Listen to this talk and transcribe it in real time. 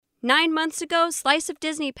9 months ago, Slice of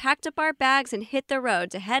Disney packed up our bags and hit the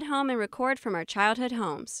road to head home and record from our childhood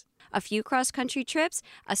homes. A few cross-country trips,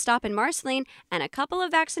 a stop in Marceline, and a couple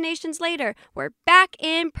of vaccinations later, we're back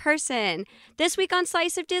in person. This week on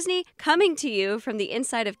Slice of Disney, coming to you from the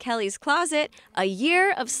inside of Kelly's closet, a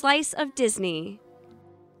year of Slice of Disney.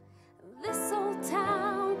 This old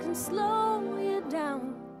town can slow you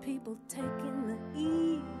down, people taking the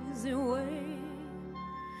easy way.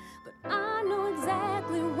 But I know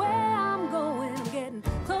exactly where I'm going, getting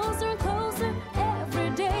closer and closer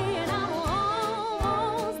every day, and I'm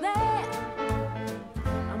almost there.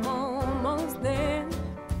 I'm almost there.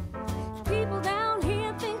 People down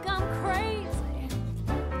here think I'm crazy,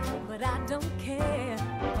 but I don't care.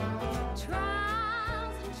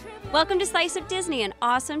 Trials and tribulations. Welcome to Slice of Disney, an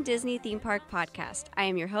awesome Disney theme park podcast. I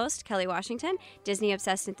am your host, Kelly Washington,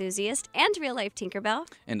 Disney-obsessed enthusiast and real-life Tinkerbell.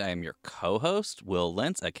 And I am your co-host, Will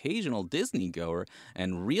Lentz, occasional Disney goer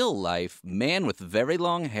and real-life man with very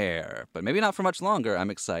long hair. But maybe not for much longer. I'm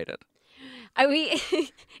excited.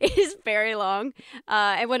 It is very long,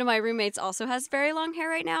 and one of my roommates also has very long hair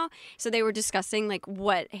right now. So they were discussing like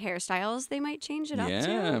what hairstyles they might change it up to.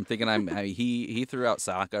 Yeah, I'm thinking he threw out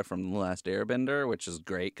Sokka from The Last Airbender, which is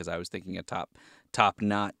great because I was thinking a top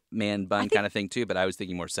knot man bun kind of thing too, but I was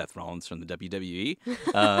thinking more Seth Rollins from the WWE.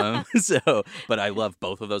 But I love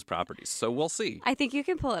both of those properties, so we'll see. I think you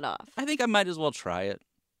can pull it off. I think I might as well try it.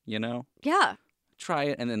 You know. Yeah. Try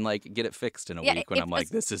it and then like get it fixed in a week when I'm like,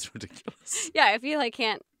 this is ridiculous. Yeah, if you like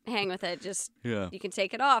can't hang with it, just Yeah. you can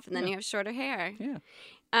take it off and then you have shorter hair. Yeah.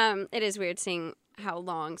 It is weird seeing how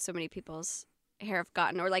long so many people's hair have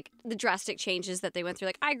gotten, or like the drastic changes that they went through.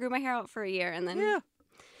 Like I grew my hair out for a year and then Yeah.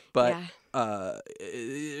 But yeah.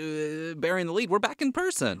 bearing the lead, we're back in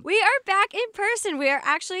person. We are back in person. We are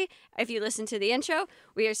actually, if you listen to the intro,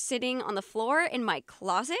 we are sitting on the floor in my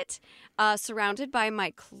closet, surrounded by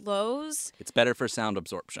my clothes. It's better for sound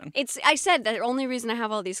absorption. I said that the only reason I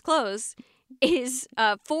have all these clothes is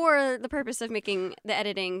for the purpose of making the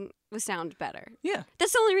editing with sound better. Yeah.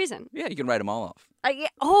 That's the only reason. Yeah, you can write them all off.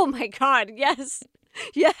 Oh my God, yes.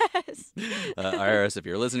 Yes. IRS, if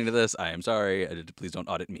you're listening to this, I am sorry. Please don't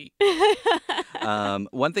audit me.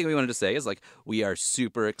 One thing we wanted to say is like we are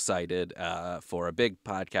super excited for a big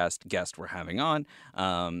podcast guest we're having on.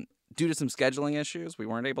 Due to some scheduling issues, we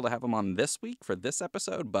weren't able to have them on this week for this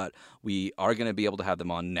episode, but we are going to be able to have them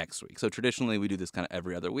on next week. So traditionally, we do this kind of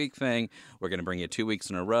every other week thing. We're going to bring you 2 weeks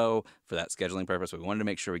in a row for that scheduling purpose. We wanted to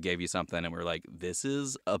make sure we gave you something, and we're like, this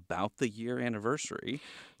is about the year anniversary.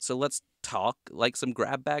 So let's talk like some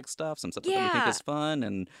grab bag stuff, some stuff that we think is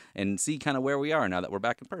fun, and see kind of where we are now that we're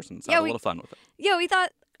back in person. So have a little fun with it. Yeah, we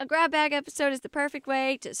thought a grab bag episode is the perfect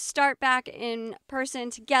way to start back in person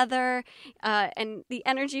together, and the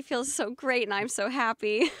energy feels so great, and I'm so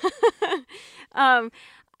happy. The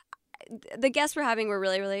guests we're having, we're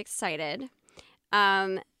really, really excited.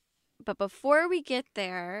 But before we get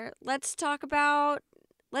there, let's catch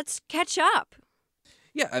up.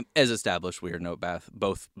 Yeah, as established, we are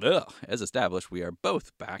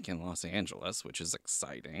both back in Los Angeles, which is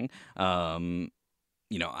exciting. I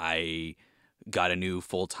got a new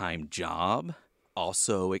full-time job,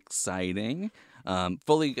 also exciting.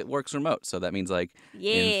 Fully works remote, so that means like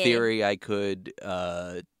in theory I could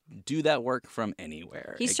do that work from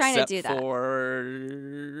anywhere. He's trying to do that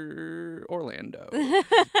for Orlando.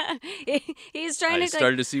 He's trying I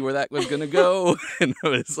started to see where that was going to go, and I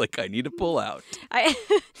was like, I need to pull out.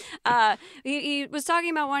 He was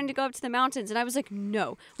talking about wanting to go up to the mountains, and I was like,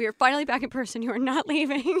 no, we are finally back in person. You are not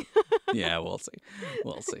leaving. Yeah, we'll see.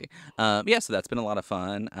 So that's been a lot of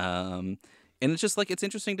fun. And it's just like, it's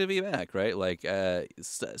interesting to be back, right? Like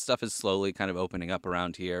stuff is slowly kind of opening up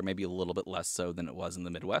around here, maybe a little bit less so than it was in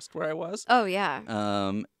the Midwest where I was. Oh,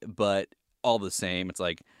 yeah. But all the same, it's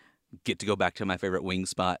like, get to go back to my favorite wing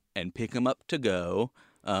spot and pick them up to go.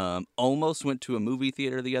 Almost went to a movie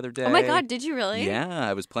theater the other day. Oh my God, did you really? Yeah,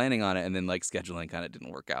 I was planning on it, and then like scheduling kind of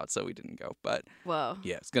didn't work out, so we didn't go. But whoa,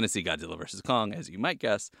 yeah, it's gonna see Godzilla vs. Kong, as you might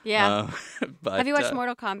guess. Yeah. But, have you watched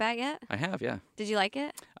Mortal Kombat yet? I have, yeah. Did you like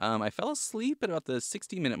it? I fell asleep at about the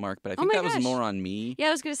 60-minute mark, but I think that was more on me. Yeah,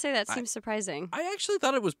 I was gonna say that seems surprising. I actually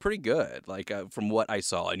thought it was pretty good. Like from what I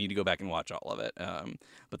saw, I need to go back and watch all of it.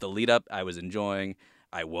 But the lead up, I was enjoying.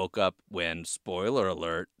 I woke up when, spoiler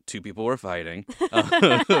alert, 2 people were fighting.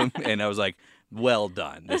 And I was like, well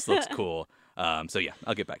done. This looks cool. So yeah,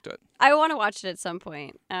 I'll get back to it. I want to watch it at some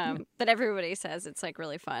point. But everybody says it's like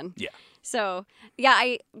really fun. Yeah. So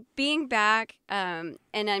yeah, being back, and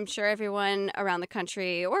I'm sure everyone around the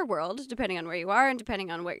country or world, depending on where you are and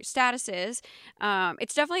depending on what your status is,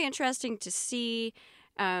 it's definitely interesting to see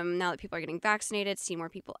now that people are getting vaccinated, see more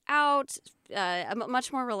people out, a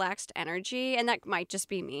much more relaxed energy. And that might just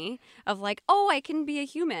be me of like, oh, I can be a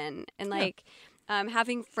human. And like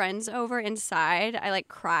having friends over inside, I like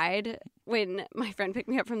cried when my friend picked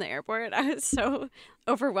me up from the airport. I was so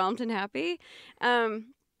overwhelmed and happy.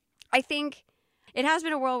 I think it has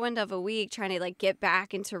been a whirlwind of a week trying to like get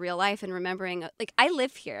back into real life and remembering like I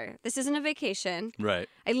live here. This isn't a vacation. Right.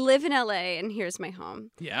 I live in LA and here's my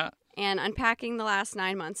home. Yeah. And unpacking the last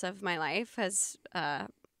 9 months of my life has,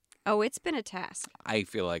 it's been a task. I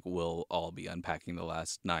feel like we'll all be unpacking the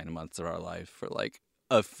last 9 months of our life for like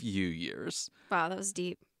a few years. Wow, that was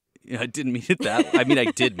deep. I didn't mean it that I mean, I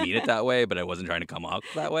did mean it that way, but I wasn't trying to come off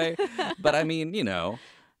that way. But I mean, Well,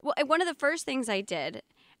 one of the first things I did,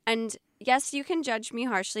 and yes, you can judge me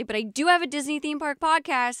harshly, but I do have a Disney theme park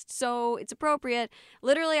podcast, so it's appropriate.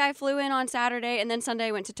 Literally, I flew in on Saturday, and then Sunday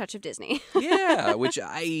I went to Touch of Disney. yeah, which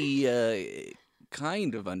I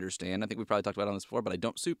kind of understand. I think we probably talked about it on this before, but I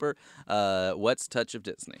don't super. What's Touch of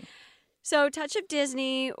Disney? So Touch of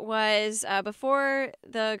Disney was before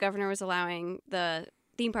the governor was allowing the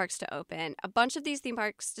theme parks to open. A bunch of these theme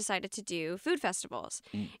parks decided to do food festivals.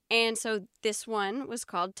 And so this one was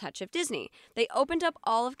called Touch of Disney. They opened up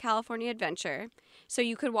all of California Adventure. So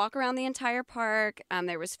you could walk around the entire park.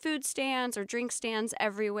 There was food stands or drink stands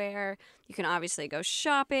everywhere. You can obviously go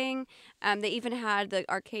shopping. They even had the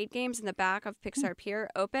arcade games in the back of Pixar Pier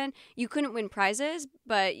open. You couldn't win prizes,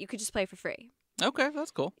 but you could just play for free. Okay, that's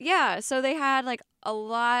cool. Yeah, so they had like a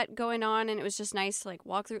lot going on, and it was just nice to like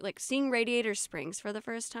walk through, like seeing Radiator Springs for the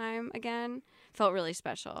first time again felt really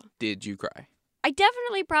special. Did you cry? I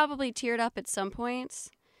definitely probably teared up at some points.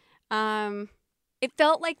 It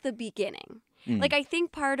felt like the beginning. Like I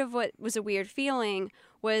think part of what was a weird feeling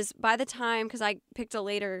was by the time, because I picked a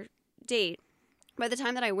later date, by the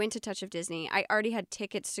time that I went to Touch of Disney, I already had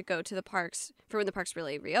tickets to go to the parks for when the parks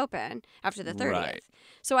really reopen after the 30th. Right.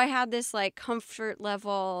 So I had this like comfort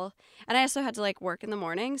level, and I also had to like work in the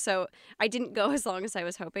morning, so I didn't go as long as I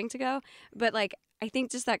was hoping to go. But like I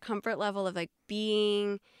think just that comfort level of like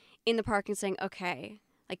being in the park and saying, okay,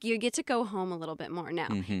 like you get to go home a little bit more now,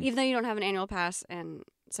 even though you don't have an annual pass, and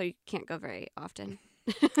so you can't go very often.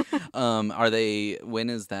 When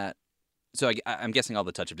is that? So I'm guessing all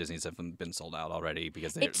the Touch of Disneys have been sold out already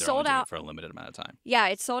because they're sold only doing out it for a limited amount of time. Yeah,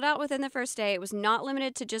 it sold out within the first day. It was not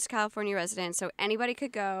limited to just California residents, so anybody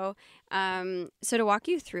could go. So to walk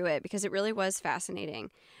you through it, because it really was fascinating.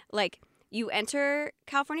 Like, you enter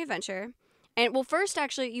California Adventure, and well, first,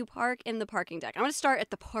 actually, you park in the parking deck. I'm going to start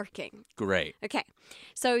at the parking. Great. Okay,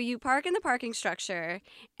 so you park in the parking structure,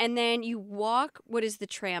 and then you walk what is the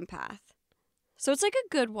tram path. So it's like a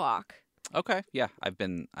good walk. Okay, yeah, I've You've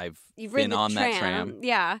been ridden on the that tram.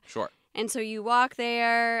 Yeah. Sure. And so you walk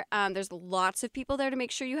there. There's lots of people there to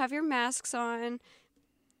make sure you have your masks on.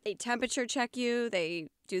 They temperature check you. They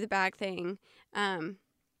do the bag thing. And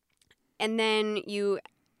then you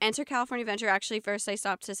enter California Adventure. Actually, first I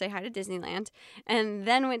stopped to say hi to Disneyland, and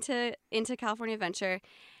then went into California Adventure.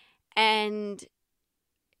 And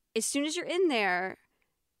as soon as you're in there,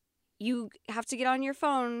 you have to get on your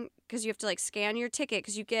phone because you have to like scan your ticket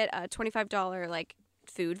because you get a $25 like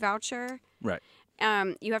food voucher. Right.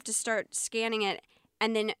 You have to start scanning it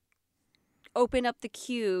and then open up the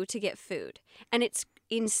queue to get food. And it's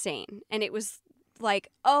insane. And it was like,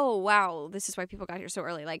 oh, wow, this is why people got here so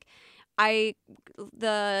early. Like,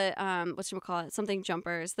 whatchamacallit, something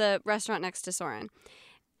Jumpers, the restaurant next to Soarin'.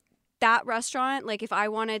 That restaurant, like if I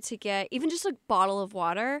wanted to get even just a bottle of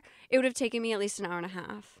water, it would have taken me at least an hour and a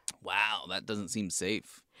half. Wow, that doesn't seem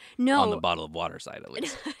safe. No. On the bottle of water side, at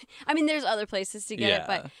least. I mean, there's other places to get it,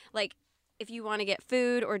 but like if you want to get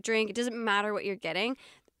food or drink, it doesn't matter what you're getting.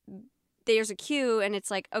 There's a queue, and it's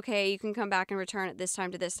like, okay, you can come back and return at this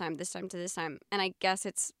time to this time, this time to this time. And I guess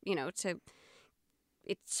it's,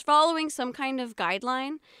 it's following some kind of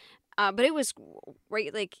guideline. But it was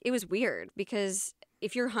it was weird because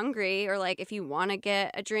if you're hungry or like if you want to get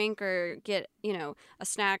a drink or get, a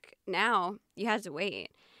snack now, you had to wait.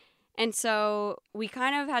 And so we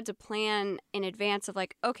kind of had to plan in advance of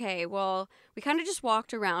like, okay, well, we kind of just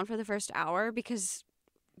walked around for the first hour because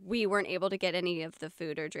we weren't able to get any of the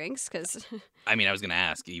food or drinks because... I mean, I was going to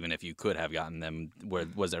ask, even if you could have gotten them,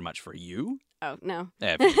 was there much for you? Oh, no.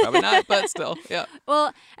 Yeah, probably not, but still, yeah.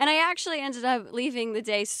 Well, and I actually ended up leaving the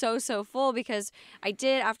day so full because I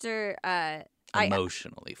did after...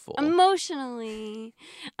 Emotionally full. Emotionally.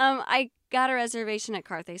 I got a reservation at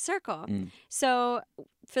Carthay Circle. So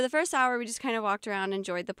for the first hour, we just kind of walked around,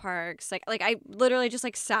 enjoyed the parks. Like I literally just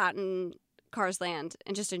like sat in Cars Land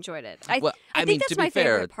and just enjoyed it. I think that's my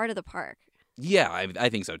favorite part of the park. Yeah, I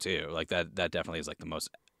think so too. Like that definitely is like the most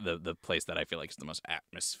the place that I feel like is the most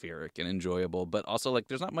atmospheric and enjoyable. But also, like,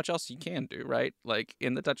 there's not much else you can do, right? Like,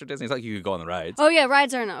 in the Touch of Disney, it's like you could go on the rides. Oh, yeah,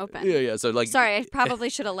 rides aren't open. Yeah. So, like, Sorry, I probably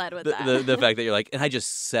should have led with that. the fact that you're like, and I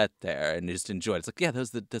just sat there and just enjoyed it. It's like, yeah,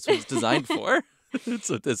 that's what it's designed for. That's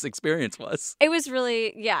what this experience was. It was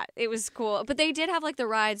really, yeah, it was cool. But they did have, like, the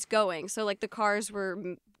rides going. So, like, the cars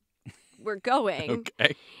were going.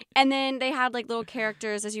 Okay. And then they had, like, little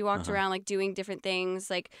characters as you walked around, like, doing different things.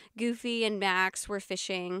 Like, Goofy and Max were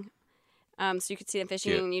fishing. So you could see them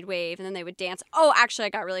fishing Cute. and you'd wave. And then they would dance. Oh, actually, I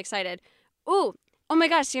got really excited. Ooh. Oh, my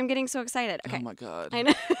gosh. See, I'm getting so excited. Okay. Oh, my God. I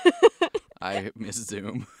know. I miss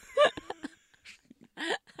Zoom.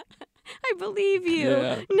 I believe you.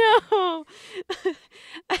 Yeah. No.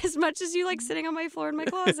 As much as you like sitting on my floor in my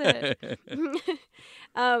closet.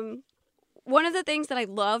 One of the things that I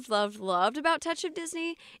loved about Touch of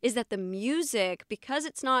Disney is that the music, because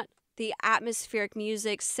it's not the atmospheric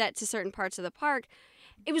music set to certain parts of the park,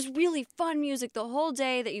 it was really fun music the whole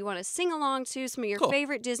day that you want to sing along to. Some of your Cool.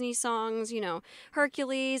 favorite Disney songs,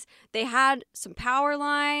 Hercules. They had some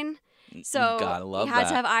Powerline. So Gotta love you had that.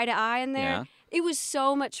 to have Eye to Eye in there. Yeah. It was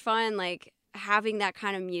so much fun, like, having that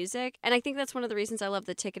kind of music. And I think that's one of the reasons I love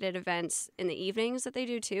the ticketed events in the evenings that they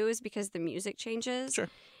do, too, is because the music changes. Sure.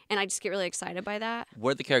 And I just get really excited by that.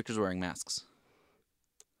 Were the characters wearing masks?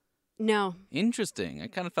 No. Interesting. I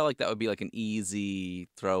kind of felt like that would be like an easy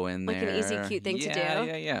throw in Like there. an easy, cute thing to do.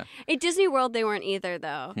 Yeah. At Disney World, they weren't either,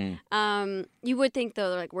 though. You would think,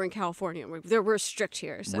 though, like, we're in California. We're strict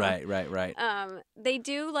here. So. Right. They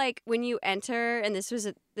do, like, when you enter, and this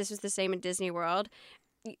was the same in Disney World,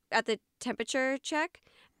 at the temperature check,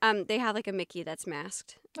 they have, like, a Mickey that's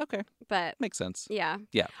masked. Okay. But, Makes sense. yeah.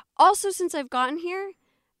 Yeah. Also, since I've gotten here,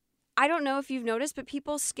 I don't know if you've noticed, but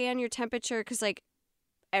people scan your temperature because, like,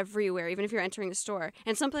 everywhere, even if you're entering the store.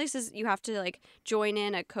 And some places you have to, like, join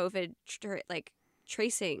in a COVID,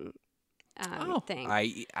 tracing thing.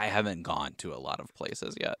 I haven't gone to a lot of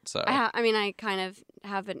places yet, so I mean, I kind of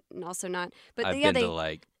haven't and also not. But I've yeah, been to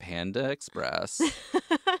like Panda Express,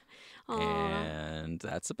 Aw. and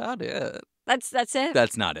that's about it. That's it.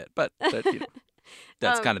 That's not it, but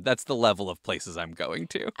that's the level of places I'm going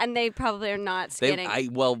to. And they probably are not scanning.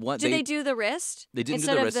 Did they do the wrist? They didn't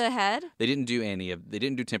instead do the of wrist. the head? They didn't do They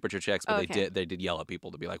didn't do temperature checks, but Okay. they did yell at people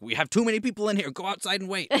to be like, "We have too many people in here. Go outside and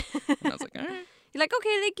wait." And I was like, "All right." You're like,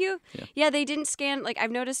 okay, thank you. Yeah. They didn't scan. Like,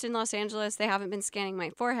 I've noticed in Los Angeles, they haven't been scanning my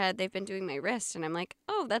forehead. They've been doing my wrist. And I'm like,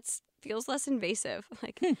 oh, that feels less invasive.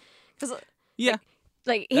 Like, because, Yeah.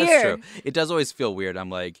 like That's here. true. It does always feel weird. I'm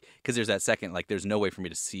like, because there's that second, like, there's no way for me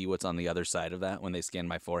to see what's on the other side of that when they scan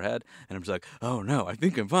my forehead. And I'm just like, oh, no, I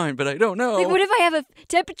think I'm fine, but I don't know. Like, what if I have a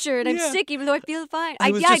temperature and I'm Yeah. sick even though I feel fine?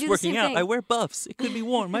 I was I just do the working same out. thing. I wear buffs. It could be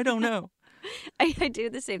warm. I don't know. I do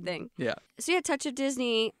the same thing. Yeah. So yeah, Touch of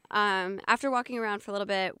Disney. After walking around for a little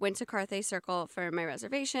bit, went to Carthay Circle for my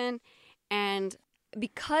reservation, and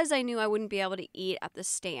because I knew I wouldn't be able to eat at the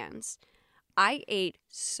stands, I ate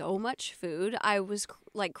so much food. I was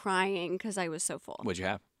like crying because I was so full. What'd you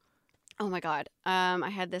have? Oh my god. I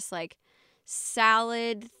had this like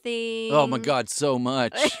salad thing. Oh my God, so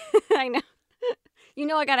much. I know. You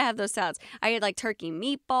know I gotta have those salads. I had like turkey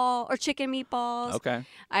meatball or chicken meatballs. Okay.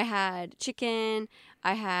 I had chicken.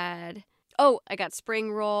 I got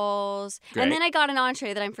spring rolls. Great. And then I got an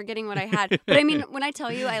entree that I'm forgetting what I had. But I mean, when I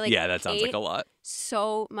tell you I like Yeah, that sounds like ate a lot.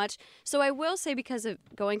 so much. So I will say, because of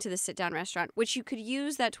going to the sit-down restaurant, which you could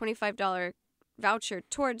use that $25 voucher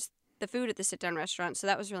towards the food at the sit-down restaurant. So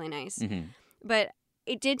that was really nice. Mm-hmm. But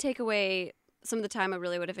it did take away some of the time I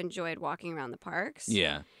really would have enjoyed walking around the parks.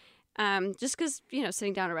 Yeah. Just because,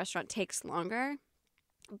 sitting down at a restaurant takes longer.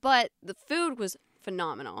 But the food was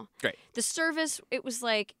phenomenal. Great. The service, it was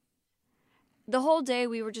like, the whole day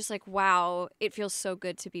we were just like, wow, it feels so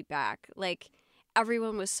good to be back. Like,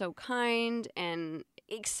 everyone was so kind and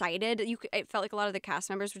excited. It felt like a lot of the cast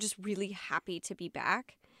members were just really happy to be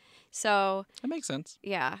back. So, That makes sense.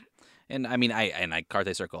 yeah. And I mean,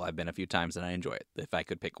 Carthay Circle, I've been a few times and I enjoy it. If I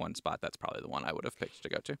could pick one spot, that's probably the one I would have picked to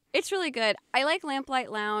go to. It's really good. I like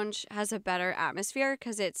Lamplight Lounge, has a better atmosphere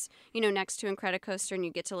because it's, next to Incredicoaster and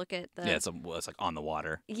you get to look at the... Yeah, it's like on the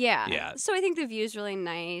water. Yeah. Yeah. So I think the view is really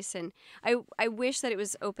nice. And I wish that it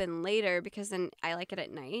was open later because then I like it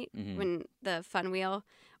at night when the Fun Wheel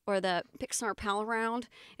or the Pixar Pal Round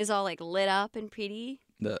is all like lit up and pretty.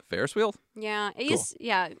 The Ferris wheel? Yeah. It Cool. is,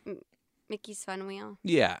 yeah. Mickey's Fun Wheel.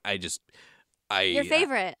 Yeah, Your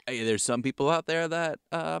favorite. There's some people out there that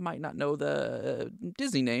might not know the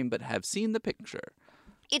Disney name, but have seen the picture.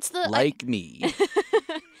 It's the... Like me.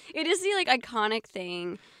 It is the iconic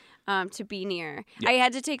thing to be near. Yeah. I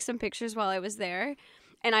had to take some pictures while I was there.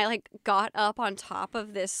 and I like got up on top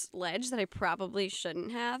of this ledge that I probably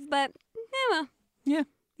shouldn't have, but well, Yeah,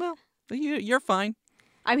 well, you're fine.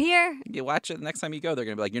 I'm here. You watch it the next time you go, they're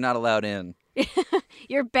going to be like, you're not allowed in.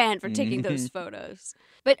 You're banned for taking those photos.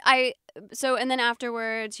 But and then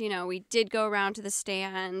afterwards, we did go around to the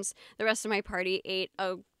stands. The rest of my party ate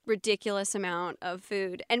a ridiculous amount of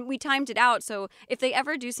food, and we timed it out. So if they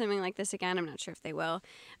ever do something like this again, I'm not sure if they will,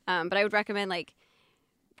 but I would recommend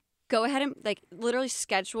go ahead and literally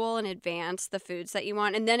schedule in advance the foods that you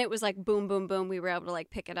want, and then it was boom, boom, boom. We were able to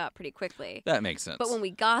pick it up pretty quickly. That makes sense. But when we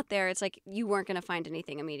got there, it's you weren't going to find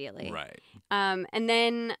anything immediately. Right. And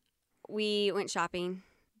then we went shopping.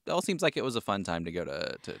 It all seems like it was a fun time to go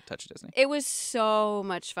to Touch Disney. It was so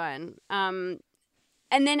much fun.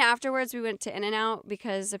 And then afterwards, we went to In-N-Out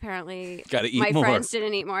because apparently my friends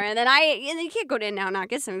didn't eat more. And then you can't go to In-N-Out and not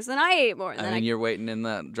get something. So then I ate more. And then you're waiting in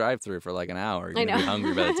that drive-thru for an hour. You're going to be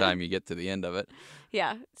hungry by the time you get to the end of it.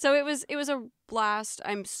 Yeah. So it was a blast.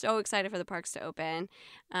 I'm so excited for the parks to open.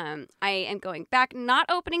 I am going back, not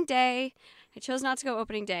opening day. I chose not to go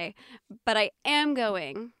opening day. But I am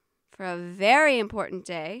going for a very important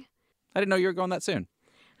day. I didn't know you were going that soon.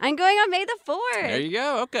 I'm going on May the 4th. There you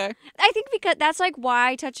go. Okay. I think because that's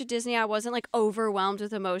why Touch of Disney, I wasn't overwhelmed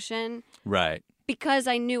with emotion. Right. Because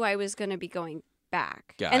I knew I was going to be going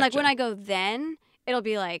back. Gotcha. And when I go then, it'll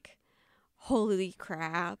be holy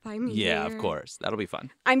crap, I'm here. Yeah, of course. That'll be fun.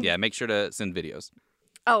 Make sure to send videos.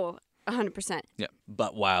 Oh, 100%. Yeah.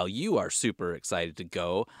 But while you are super excited to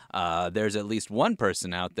go, there's at least one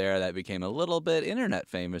person out there that became a little bit internet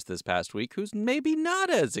famous this past week who's maybe not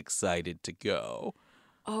as excited to go.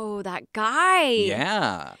 Oh, that guy.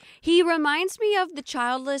 Yeah. He reminds me of the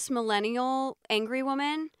childless millennial angry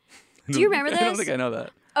woman. Do you remember this? I don't think I know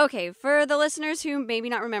that. Okay, for the listeners who maybe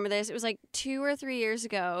not remember this, it was 2 or 3 years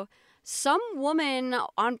ago. Some woman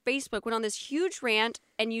on Facebook went on this huge rant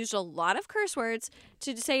and used a lot of curse words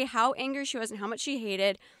to say how angry she was and how much she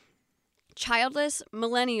hated childless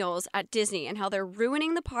millennials at Disney and how they're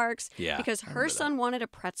ruining the parks because her son wanted a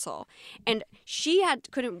pretzel, and she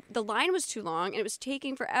the line was too long and it was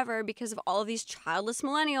taking forever because of all of these childless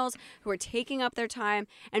millennials who were taking up their time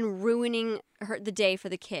and ruining the day for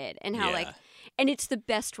the kid, and how and it's the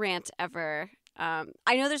best rant ever.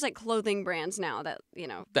 I know there's clothing brands now that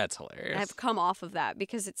that's hilarious have come off of that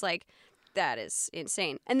because it's that is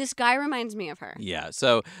insane. And this guy reminds me of her. Yeah,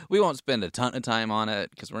 so we won't spend a ton of time on it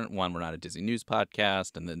because we're not a Disney News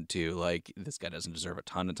podcast, and then two, this guy doesn't deserve a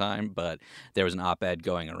ton of time, but there was an op-ed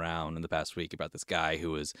going around in the past week about this guy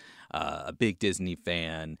who was a big Disney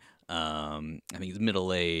fan. I think he's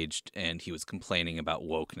middle-aged, and he was complaining about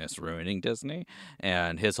wokeness ruining Disney,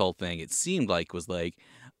 and his whole thing, it seemed was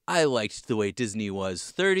I liked the way Disney was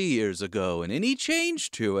 30 years ago, and any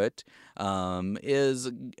change to it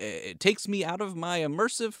it takes me out of my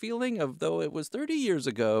immersive feeling of though it was 30 years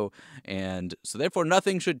ago, and so therefore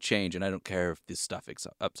nothing should change, and I don't care if this stuff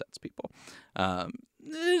upsets people.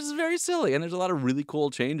 It's very silly, and there's a lot of really cool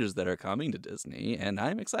changes that are coming to Disney, and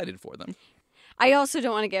I'm excited for them. I also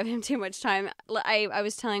don't want to give him too much time. I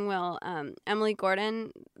was telling Will, Emily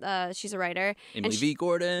Gordon, she's a writer. Emily V.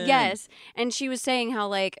 Gordon. Yes. And she was saying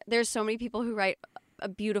how, there's so many people who write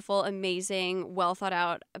beautiful, amazing, well thought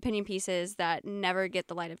out opinion pieces that never get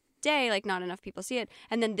the light of day. Not enough people see it.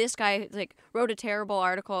 And then this guy, wrote a terrible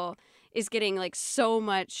article, is getting, so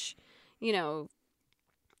much,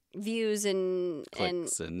 views and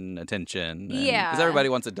clicks and attention. Yeah, because everybody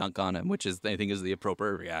wants a dunk on him, which I think is the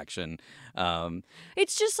appropriate reaction.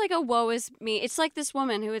 It's just a woe is me. It's this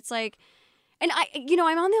woman who it's and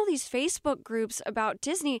I'm on all these Facebook groups about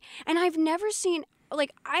Disney, and I've never seen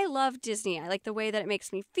I love Disney. I like the way that it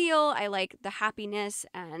makes me feel. I like the happiness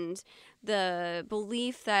and the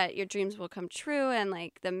belief that your dreams will come true, and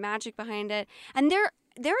the magic behind it. And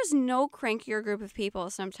there is no crankier group of people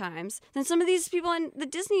sometimes than some of these people on the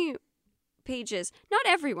Disney pages. Not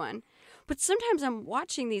everyone, but sometimes I'm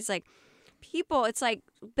watching these people. It's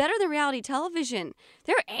better than reality television.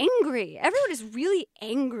 They're angry. Everyone is really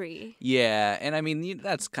angry. Yeah, and I mean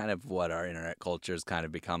that's kind of what our internet culture has kind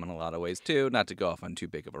of become in a lot of ways too. Not to go off on too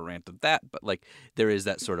big of a rant of that, but there is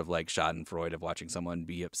that sort of schadenfreude of watching someone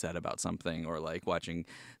be upset about something, or watching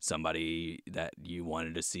somebody that you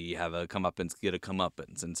wanted to see have a comeuppance get a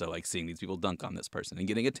comeuppance, and so seeing these people dunk on this person and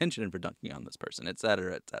getting attention for dunking on this person, et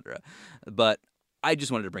cetera, et cetera. But I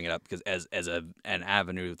just wanted to bring it up because as an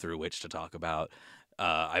avenue through which to talk about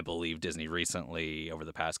I believe Disney recently, over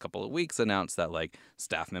the past couple of weeks, announced that like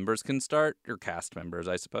staff members can start, or cast members,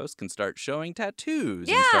 I suppose, can start showing tattoos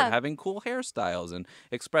and start having cool hairstyles and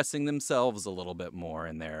expressing themselves a little bit more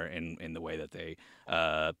in the way that they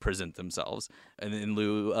present themselves. And in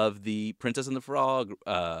lieu of the Princess and the Frog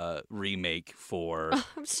remake for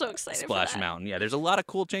I'm so excited Splash for that. Mountain. Yeah, there's a lot of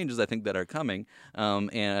cool changes I think that are coming.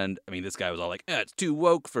 And I mean, this guy was all like, it's too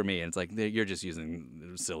woke for me. And it's like, you're just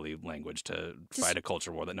using silly language to fight a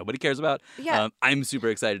culture war that nobody cares about. Yeah. I'm super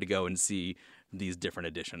excited to go and see these different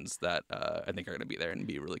additions that I think are going to be there and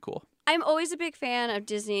be really cool. I'm always a big fan of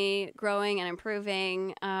Disney growing and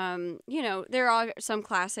improving. There are some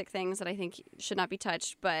classic things that I think should not be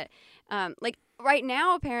touched, but like right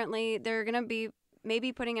now, apparently they're going to be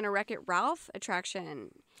maybe putting in a Wreck-It Ralph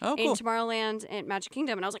attraction Oh, in cool. Tomorrowland and Magic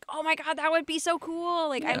Kingdom, and I was like, oh my god, that would be so cool!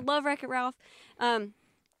 Like I love Wreck-It Ralph.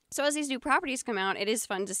 So as these new properties come out, it is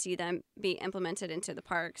fun to see them be implemented into the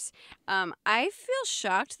parks. I feel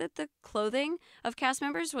shocked that the clothing of cast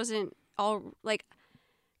members wasn't all like.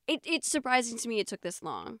 It's surprising to me it took this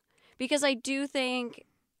long, because I do think,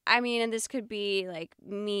 I mean, and this could be like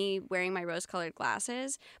me wearing my rose-colored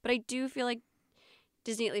glasses, but I do feel like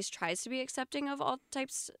Disney at least tries to be accepting of all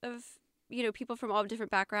types of, people from all different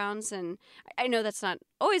backgrounds, and I know that's not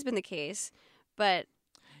always been the case, but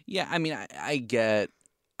Yeah, I mean, I get.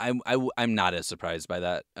 I'm not as surprised by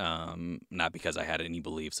that. Not because I had any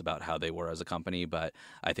beliefs about how they were as a company, but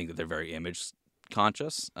I think that they're very image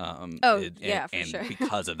conscious. For sure.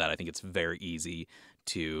 Because of that, I think it's very easy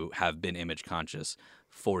to have been image conscious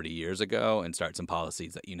 40 years ago and start some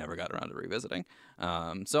policies that you never got around to revisiting.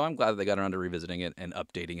 So I'm glad that they got around to revisiting it and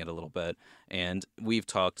updating it a little bit. And we've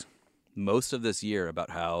talked most of this year about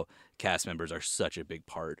how cast members are such a big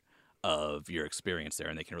part of your experience there,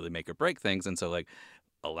 and they can really make or break things. And so, like,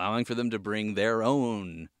 allowing for them to bring their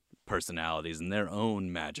own personalities and their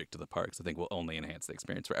own magic to the parks, I think will only enhance the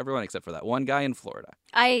experience for everyone except for that one guy in Florida.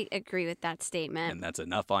 I agree with that statement. And that's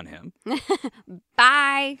enough on him.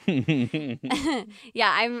 Bye.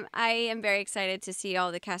 Yeah, I am very excited to see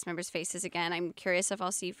all the cast members' faces again. I'm curious if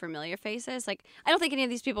I'll see familiar faces. Like, I don't think any of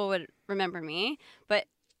these people would remember me, but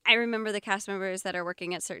I remember the cast members that are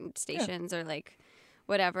working at certain stations or like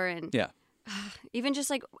whatever. And even just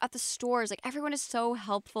like at the stores, like everyone is so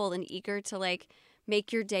helpful and eager to like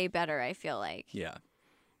make your day better, I feel like. Yeah.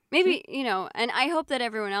 Maybe, and I hope that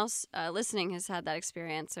everyone else listening has had that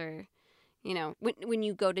experience, or, when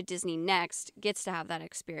you go to Disney next, gets to have that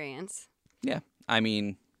experience. Yeah. I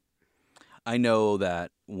mean, I know that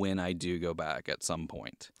when I do go back at some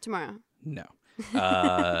point. Tomorrow. No.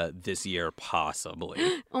 This year,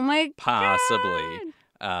 possibly. Oh my Possibly.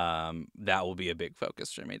 God. That will be a big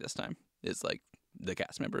focus for me this time, is like the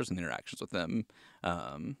cast members and the interactions with them.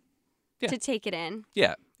 To take it in.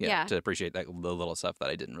 Yeah, Yeah. to appreciate the little stuff that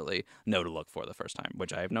I didn't really know to look for the first time,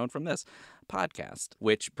 which I have known from this podcast.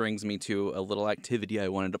 Which brings me to a little activity I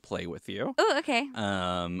wanted to play with you. Oh, okay.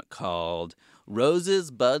 Called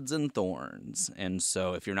Roses, Buds, and Thorns. And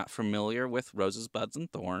so if you're not familiar with Roses, Buds,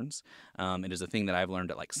 and Thorns, it is a thing that I've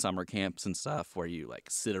learned at like summer camps and stuff, where you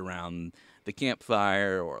like sit around the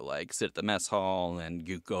campfire or like sit at the mess hall and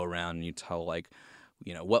you go around and you tell like,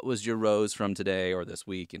 what was your rose from today or this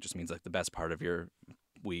week? It just means like the best part of your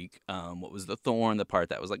week. What was the thorn, the part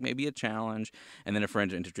that was like maybe a challenge? And then a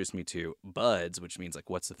friend introduced me to buds, which means like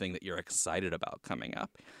what's the thing that you're excited about coming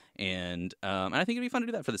up? And I think it'd be fun to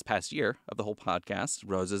do that for this past year of the whole podcast,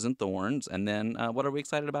 Roses and Thorns. And then what are we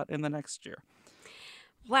excited about in the next year?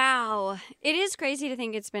 Wow. It is crazy to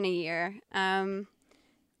think it's been a year.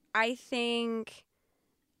 I think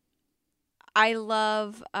I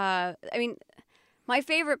love, my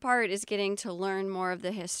favorite part is getting to learn more of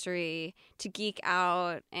the history, to geek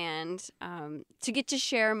out, and to get to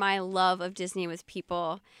share my love of Disney with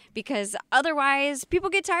people, because otherwise people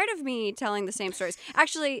get tired of me telling the same stories.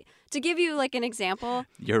 Actually, to give you like an example.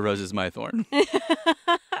 Your rose is my thorn. I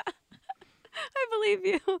believe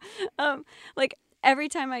you. Like every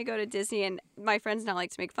time I go to Disney, and my friends now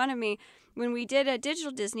like to make fun of me, when we did a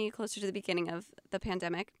digital Disney closer to the beginning of the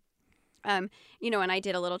pandemic, and I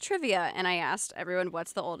did a little trivia, and I asked everyone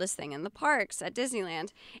what's the oldest thing in the parks at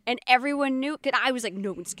Disneyland, and everyone knew. Cause I was like,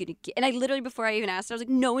 no one's gonna get. And I literally, before I even asked, I was like,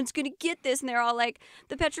 no one's gonna get this, and they're all like,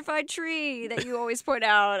 the petrified tree that you always point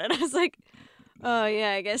out, and I was like, oh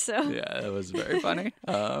yeah, I guess so. Yeah, that was very funny.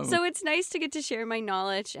 So it's nice to get to share my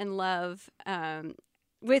knowledge and love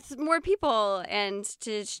with more people, and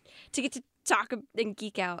to get to talk and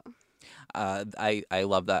geek out. I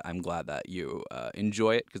love that. I'm glad that you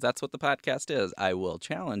enjoy it, because that's what the podcast is. I will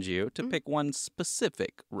challenge you to pick one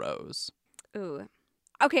specific rose. Ooh.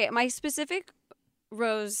 Okay, my specific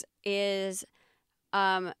rose is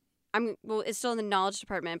it's still in the knowledge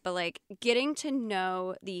department, but like getting to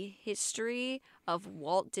know the history of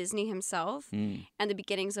Walt Disney himself and the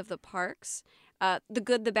beginnings of the parks, the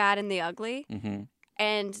good, the bad, and the ugly,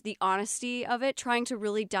 and the honesty of it, trying to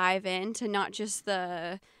really dive into not just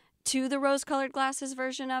the rose-colored glasses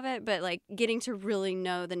version of it, but like getting to really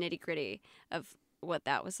know the nitty-gritty of what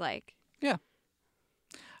that was like. Yeah.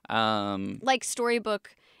 Like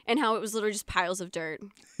Storybook and how it was literally just piles of dirt.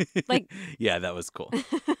 Like, yeah, that was cool.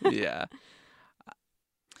 Yeah.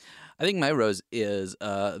 I think my rose is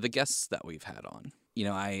the guests that we've had on. You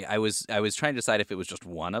know, I was trying to decide if it was just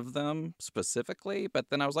one of them specifically, but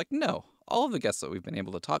then I was like, no, all of the guests that we've been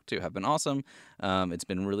able to talk to have been awesome. It's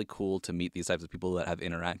been really cool to meet these types of people that have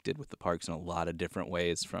interacted with the parks in a lot of different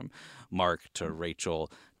ways, from Mark to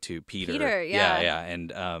Rachel to Peter. Peter, yeah.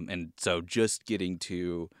 And so just getting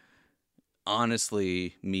to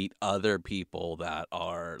honestly meet other people that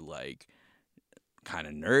are like kind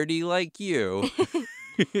of nerdy like you,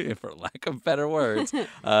 for lack of better words,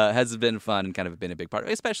 has been fun and kind of been a big part of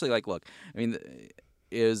it. Especially like, look, I mean,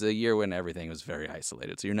 it was a year when everything was very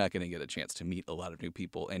isolated, so you're not going to get a chance to meet a lot of new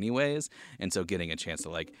people anyways. And so getting a chance to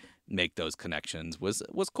like make those connections was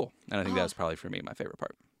cool. And I think that was probably for me my favorite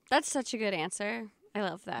part. That's such a good answer. I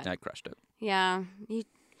love that. I crushed it. Yeah.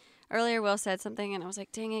 Earlier, Will said something, and I was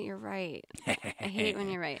like, dang it, you're right. I hate when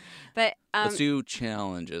you're right. But let's do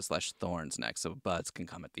challenges / thorns next, so Buds can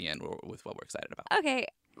come at the end with what we're excited about. Okay.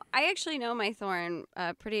 I actually know my thorn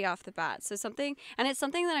pretty off the bat. So it's something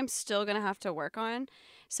that I'm still going to have to work on.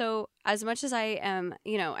 So as much as I am,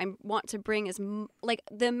 I want to bring like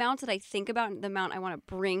the amount that I think about and the amount I want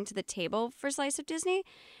to bring to the table for Slice of Disney,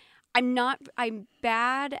 I'm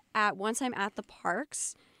bad at, once I'm at the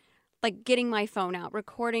parks, like getting my phone out,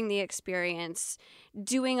 recording the experience,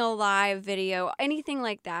 doing a live video, anything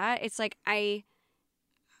like that. It's like I'm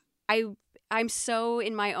so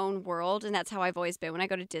in my own world, and that's how I've always been when I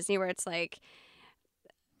go to Disney, where it's like,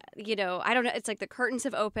 I don't know, it's like the curtains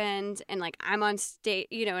have opened and like I'm on stage,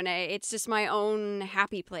 and it's just my own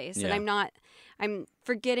happy place. Yeah. And I'm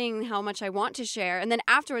forgetting how much I want to share. And then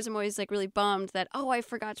afterwards, I'm always like really bummed that, I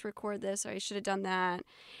forgot to record this, or I should have done that.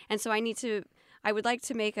 And so I would like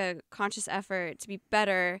to make a conscious effort to be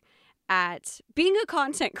better at being a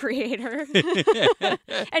content creator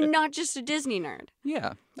and not just a Disney nerd.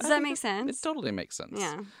 Yeah. Does that make sense? It totally makes sense.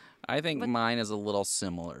 Yeah. I think mine is a little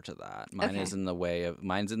similar to that. Mine is in the way of,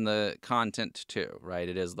 mine's in the content too, right?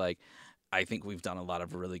 It is like, I think we've done a lot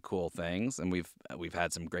of really cool things, and we've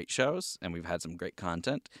had some great shows, and we've had some great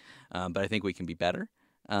content, but I think we can be better.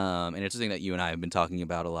 And it's something that you and I have been talking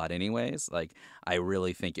about a lot anyways. Like, I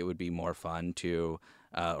really think it would be more fun to,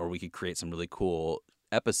 or we could create some really cool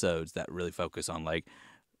episodes that really focus on like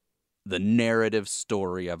the narrative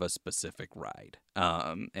story of a specific ride.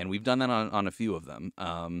 And we've done that on a few of them.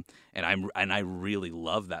 And I really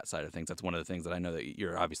love that side of things. That's one of the things that I know that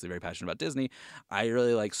you're obviously very passionate about Disney. I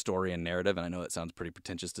really like story and narrative, and I know it sounds pretty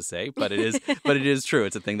pretentious to say, but it is true.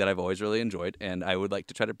 It's a thing that I've always really enjoyed, and I would like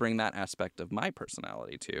to try to bring that aspect of my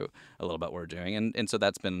personality to a little bit what we're doing. And so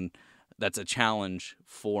that's a challenge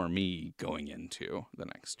for me going into the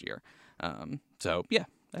next year. So yeah,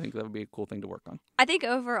 I think that would be a cool thing to work on. I think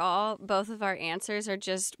overall, both of our answers are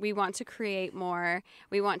just, we want to create more.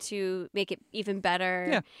 We want to make it even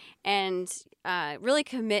better, and really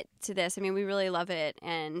commit to this. I mean, we really love it,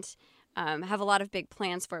 and have a lot of big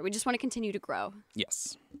plans for it. We just want to continue to grow.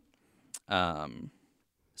 Yes.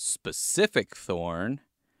 Specific thorn,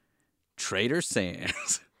 Trader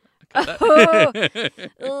Sam's. I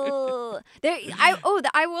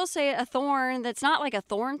will say a thorn that's not like a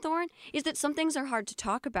thorn is that some things are hard to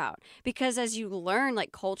talk about, because as you learn,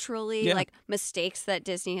 like culturally, like mistakes that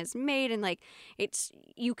Disney has made, and like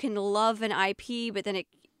you can love an IP, but then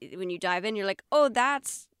when you dive in, you're like,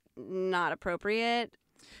 that's not appropriate.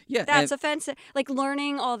 Yeah, that's offensive. Like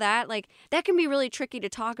learning all that, like that can be really tricky to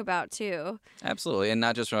talk about too. Absolutely, and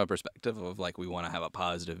not just from a perspective of like we want to have a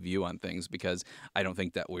positive view on things, because I don't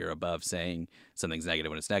think that we're above saying something's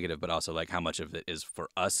negative when it's negative, but also like how much of it is for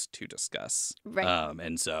us to discuss. Right.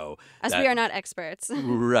 And so we are not experts.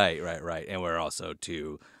 Right. And we're also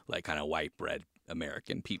two like kind of white bread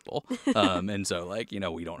American people. And so like,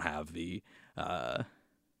 we don't have the right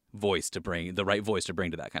voice to bring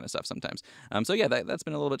to that kind of stuff sometimes. So yeah, that's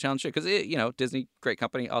been a little bit challenging because Disney, great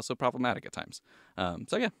company, also problematic at times.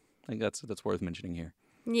 So yeah, I think that's worth mentioning here.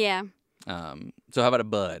 Yeah. So how about a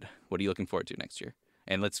Bud? What are you looking forward to next year?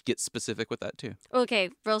 And let's get specific with that too. Okay,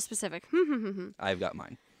 real specific. I've got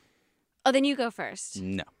mine. Oh, then you go first.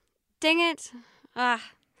 No. Dang it.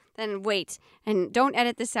 Then wait, and don't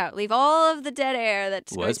edit this out. Leave all of the dead air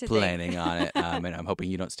that's was planning on it, and I'm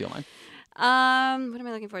hoping you don't steal mine. What am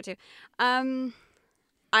I looking forward to?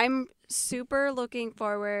 I'm super looking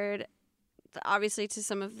forward, obviously, to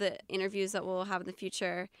some of the interviews that we'll have in the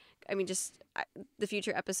future. I mean, just the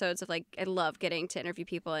future episodes of, like, I love getting to interview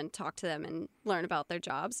people and talk to them and learn about their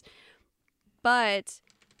jobs. But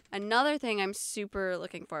another thing I'm super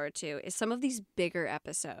looking forward to is some of these bigger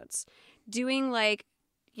episodes. Doing, like,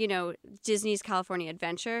 you know, Disney's California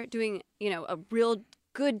Adventure, doing, you know, a real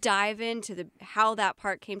good dive into how that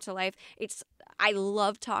park came to life. I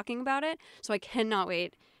love talking about it, so I cannot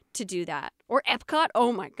wait to do that. Or Epcot.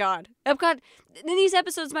 Oh my God. Epcot. These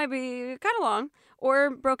episodes might be kind of long or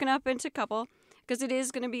broken up into a couple because it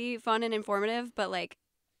is going to be fun and informative, but like,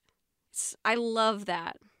 I love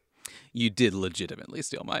that. You did legitimately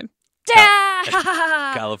steal mine. Yeah!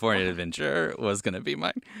 California Adventure was going to be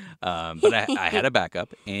mine. But I had a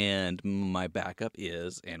backup, and my backup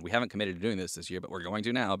is, and we haven't committed to doing this year, but we're going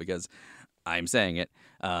to now because I'm saying it,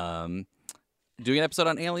 doing an episode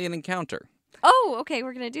on Alien Encounter. Oh, okay,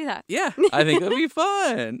 we're going to do that. Yeah, I think it'll be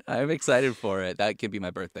fun. I'm excited for it. That could be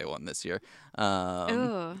my birthday one this year.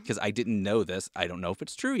 Because I didn't know this. I don't know if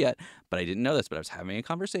it's true yet, but I didn't know this. But I was having a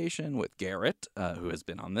conversation with Garrett, who has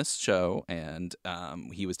been on this show, and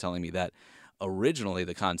he was telling me that originally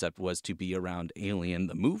the concept was to be around Alien,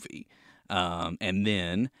 the movie. And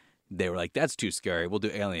then they were like, that's too scary. We'll do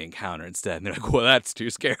Alien Encounter instead. And they're like, well, that's too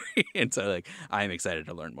scary. And so, like, I'm excited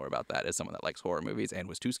to learn more about that as someone that likes horror movies and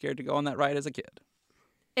was too scared to go on that ride as a kid.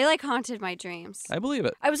 It, like, haunted my dreams. I believe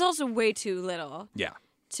it. I was also way too little. Yeah.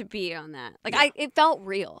 To be on that. Like, it felt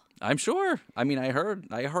real. I'm sure. I mean, I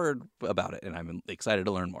heard about it, and I'm excited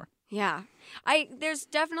to learn more. Yeah. There's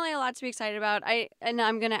definitely a lot to be excited about. And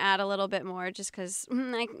I'm going to add a little bit more just because,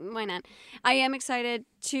 why not? I am excited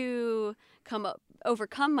to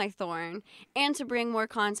overcome my thorn and to bring more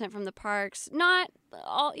content from the parks. Not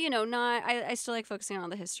all, I still like focusing on all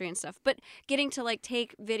the history and stuff, but getting to, like,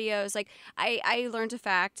 take videos. Like, I learned a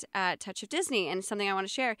fact at Touch of Disney, and it's something I want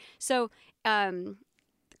to share. So,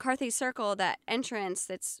 Carthay Circle, that entrance,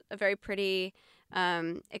 that's a very pretty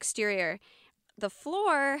exterior. The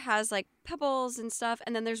floor has, like, pebbles and stuff,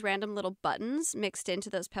 and then there's random little buttons mixed into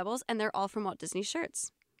those pebbles, and they're all from Walt Disney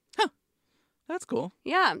shirts. Huh. That's cool.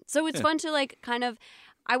 Yeah. So it's fun to, like, kind of,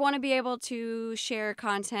 I want to be able to share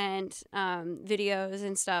content, videos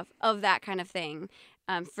and stuff of that kind of thing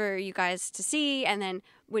for you guys to see, and then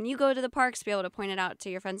when you go to the parks, be able to point it out to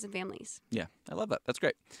your friends and families. Yeah, I love that. That's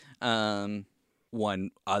great.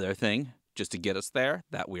 One other thing, just to get us there,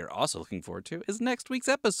 that we are also looking forward to is next week's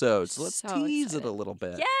episode. So let's tease it a little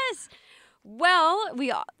bit. Yes. Well,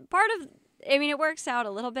 it works out a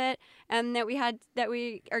little bit, and that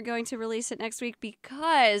we are going to release it next week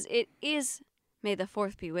because it is May the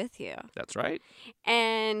 4th be with you. That's right.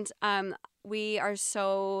 And we are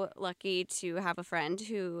so lucky to have a friend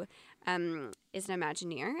who is an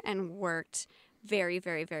Imagineer and worked very,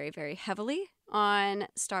 very, very, very heavily on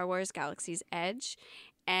Star Wars Galaxy's Edge.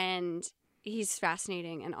 And he's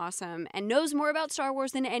fascinating and awesome and knows more about Star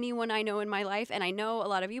Wars than anyone I know in my life. And I know a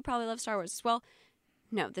lot of you probably love Star Wars as well.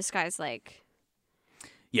 No, this guy's like...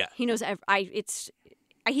 Yeah. He knows...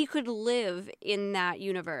 He could live in that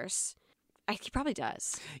universe. He probably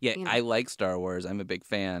does. Yeah, I like Star Wars. I'm a big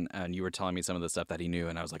fan. And you were telling me some of the stuff that he knew,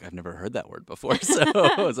 and I was like, I've never heard that word before. So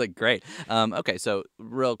I was like, great. Okay, so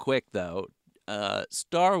real quick, though.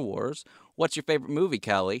 Star Wars. What's your favorite movie,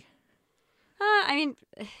 Callie?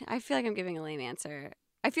 I feel like I'm giving a lame answer.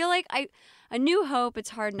 I feel like A New Hope, it's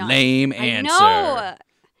hard not... Lame answer. No!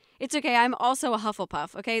 It's okay. I'm also a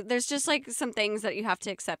Hufflepuff, okay? There's just, like, some things that you have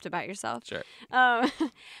to accept about yourself. Sure.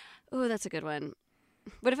 Ooh, that's a good one.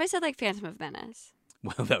 What if I said, like, Phantom of Menace?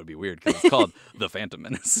 Well, that would be weird because it's called The Phantom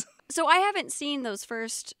Menace. So I haven't seen the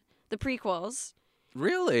prequels.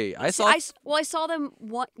 Really? I saw them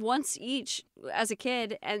once each as a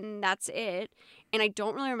kid, and that's it. And I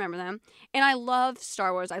don't really remember them. And I love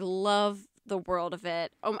Star Wars. I love the world of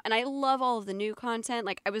it. And I love all of the new content.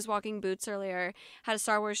 Like, I was walking Boots earlier, had a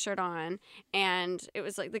Star Wars shirt on, and it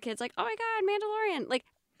was like the kids like, oh my God, Mandalorian. Like,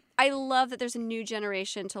 I love that there's a new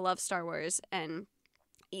generation to love Star Wars, and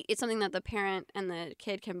it's something that the parent and the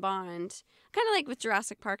kid can bond. Kind of like with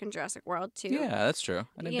Jurassic Park and Jurassic World, too. Yeah, that's true.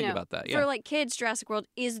 I didn't think about that. Yeah. For, like, kids, Jurassic World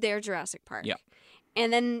is their Jurassic Park. Yeah.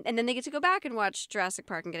 And then they get to go back and watch Jurassic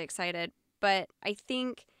Park and get excited. But I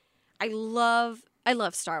think I love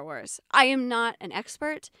Star Wars. I am not an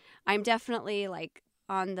expert. I'm definitely, like,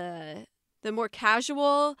 on the more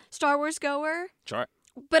casual Star Wars goer. Sure.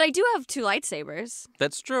 But I do have 2 lightsabers.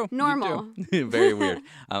 That's true. You Normal. do. Very weird.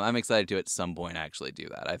 I'm excited to at some point actually do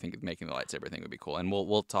that. I think making the lightsaber thing would be cool, and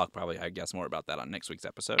we'll talk probably, I guess, more about that on next week's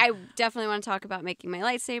episode. I definitely want to talk about making my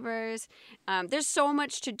lightsabers. There's so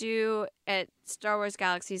much to do at Star Wars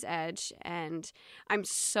Galaxy's Edge, and I'm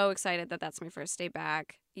so excited that that's my first day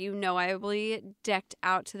back. You know, I will be decked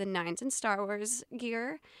out to the nines in Star Wars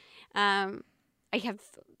gear. I have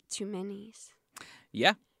too many.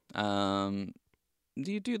 Yeah. Do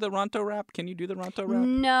you do the Ronto wrap? Can you do the Ronto wrap?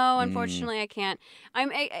 No, unfortunately, I can't.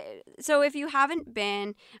 So if you haven't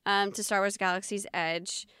been to Star Wars Galaxy's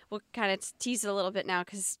Edge, we'll kind of tease it a little bit now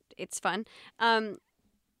because it's fun.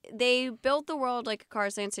 They built the world like a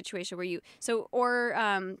Cars Land situation where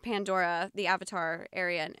Pandora, the Avatar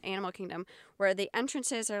area in Animal Kingdom, where the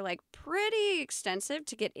entrances are like pretty extensive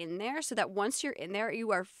to get in there, so that once you're in there,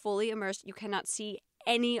 you are fully immersed. You cannot see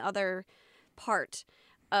any other part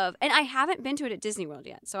of, and I haven't been to it at Disney World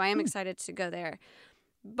yet, so I am excited to go there.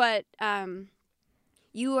 But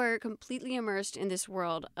you are completely immersed in this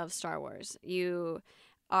world of Star Wars. You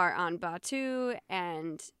are on Batuu,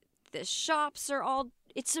 and the shops are all,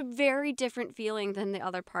 it's a very different feeling than the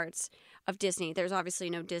other parts of Disney. There's obviously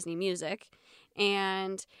no Disney music,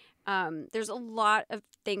 and there's a lot of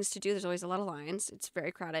things to do. There's always a lot of lines. It's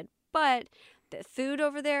very crowded, but the food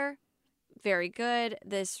over there, very good.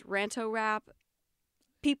 This Ronto wrap,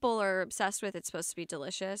 people are obsessed with. It's supposed to be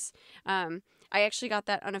delicious. I actually got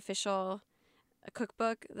that unofficial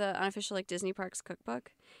cookbook, the unofficial like Disney Parks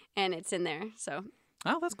cookbook, and it's in there. So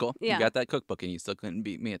oh, that's cool. Yeah. You got that cookbook and you still couldn't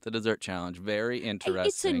beat me at the dessert challenge. Very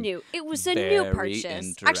interesting. It was a new Very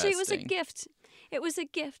purchase. Actually, it was a interesting. gift. It was a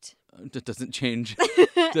gift. That doesn't change.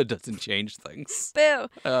 That doesn't change things. Boo.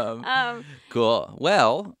 Cool.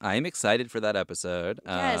 Well, I'm excited for that episode.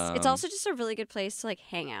 Yes, it's also just a really good place to like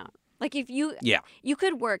hang out. Like if you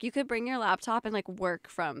could work, you could bring your laptop and like work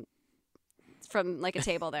from like a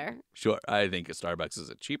table there. Sure. I think a Starbucks is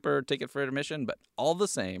a cheaper ticket for admission, but all the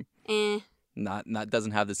same, not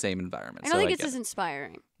doesn't have the same environment. I don't think it's as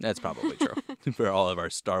inspiring. That's probably true for all of our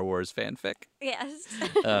Star Wars fanfic. Yes.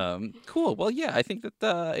 Cool. Well, yeah, I think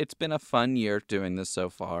that it's been a fun year doing this so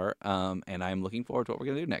far, and I'm looking forward to what we're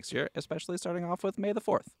going to do next year, especially starting off with May the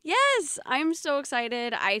 4th. Yes, I'm so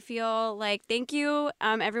excited. I feel like thank you,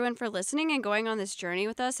 everyone, for listening and going on this journey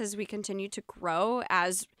with us as we continue to grow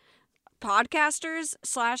as podcasters /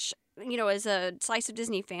 as a Slice of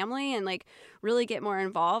Disney family and like really get more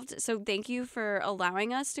involved. So thank you for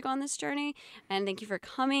allowing us to go on this journey, and thank you for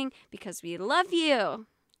coming because we love you.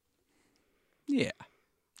 Yeah.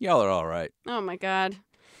 Y'all are all right. Oh my God.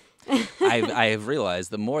 I have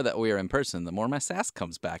realized the more that we are in person, the more my sass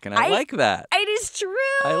comes back, and I like that. It is true.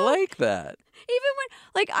 I like that. Even when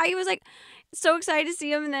like I was like so excited to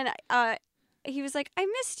see him, and then he was like, "I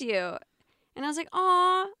missed you." And I was like,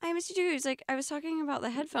 "Aw, I missed you too." He's like, "I was talking about the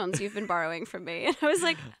headphones you've been borrowing from me." And I was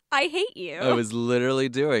like, "I hate you." I was literally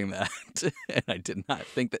doing that. And I did not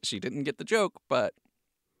think that she didn't get the joke, but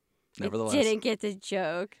nevertheless. I didn't get the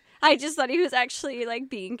joke. I just thought he was actually like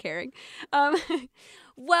being caring.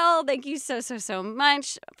 Well, thank you so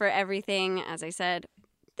much for everything. As I said,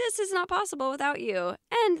 this is not possible without you.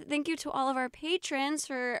 And thank you to all of our patrons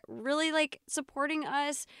for really like supporting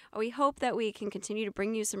us. We hope that we can continue to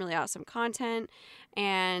bring you some really awesome content.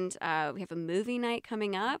 And we have a movie night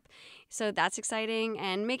coming up. So that's exciting.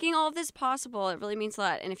 And making all of this possible, it really means a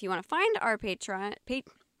lot. And if you want to find our Patreon...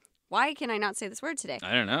 Why can I not say this word today?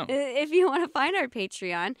 I don't know. If you want to find our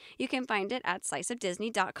Patreon, you can find it at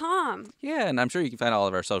sliceofdisney.com. Yeah, and I'm sure you can find all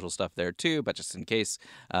of our social stuff there too, but just in case,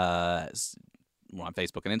 we're on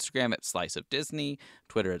Facebook and Instagram at Slice of Disney,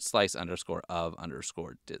 Twitter at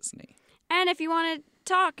 @slice_of_Disney. And if you want to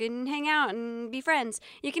talk and hang out and be friends,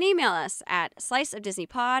 you can email us at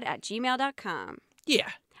sliceofdisneypod@gmail.com.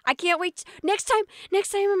 Yeah. I can't wait. Next time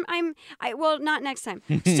well, not next time.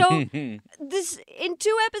 So this in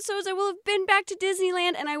 2 episodes, I will have been back to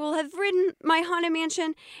Disneyland and I will have ridden my Haunted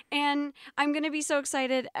Mansion, and I'm going to be so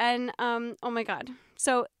excited. And, oh my God.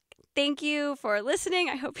 So thank you for listening.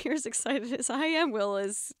 I hope you're as excited as I am. Will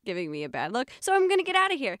is giving me a bad look. So I'm going to get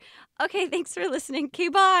out of here. Okay. Thanks for listening. Okay.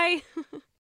 Bye.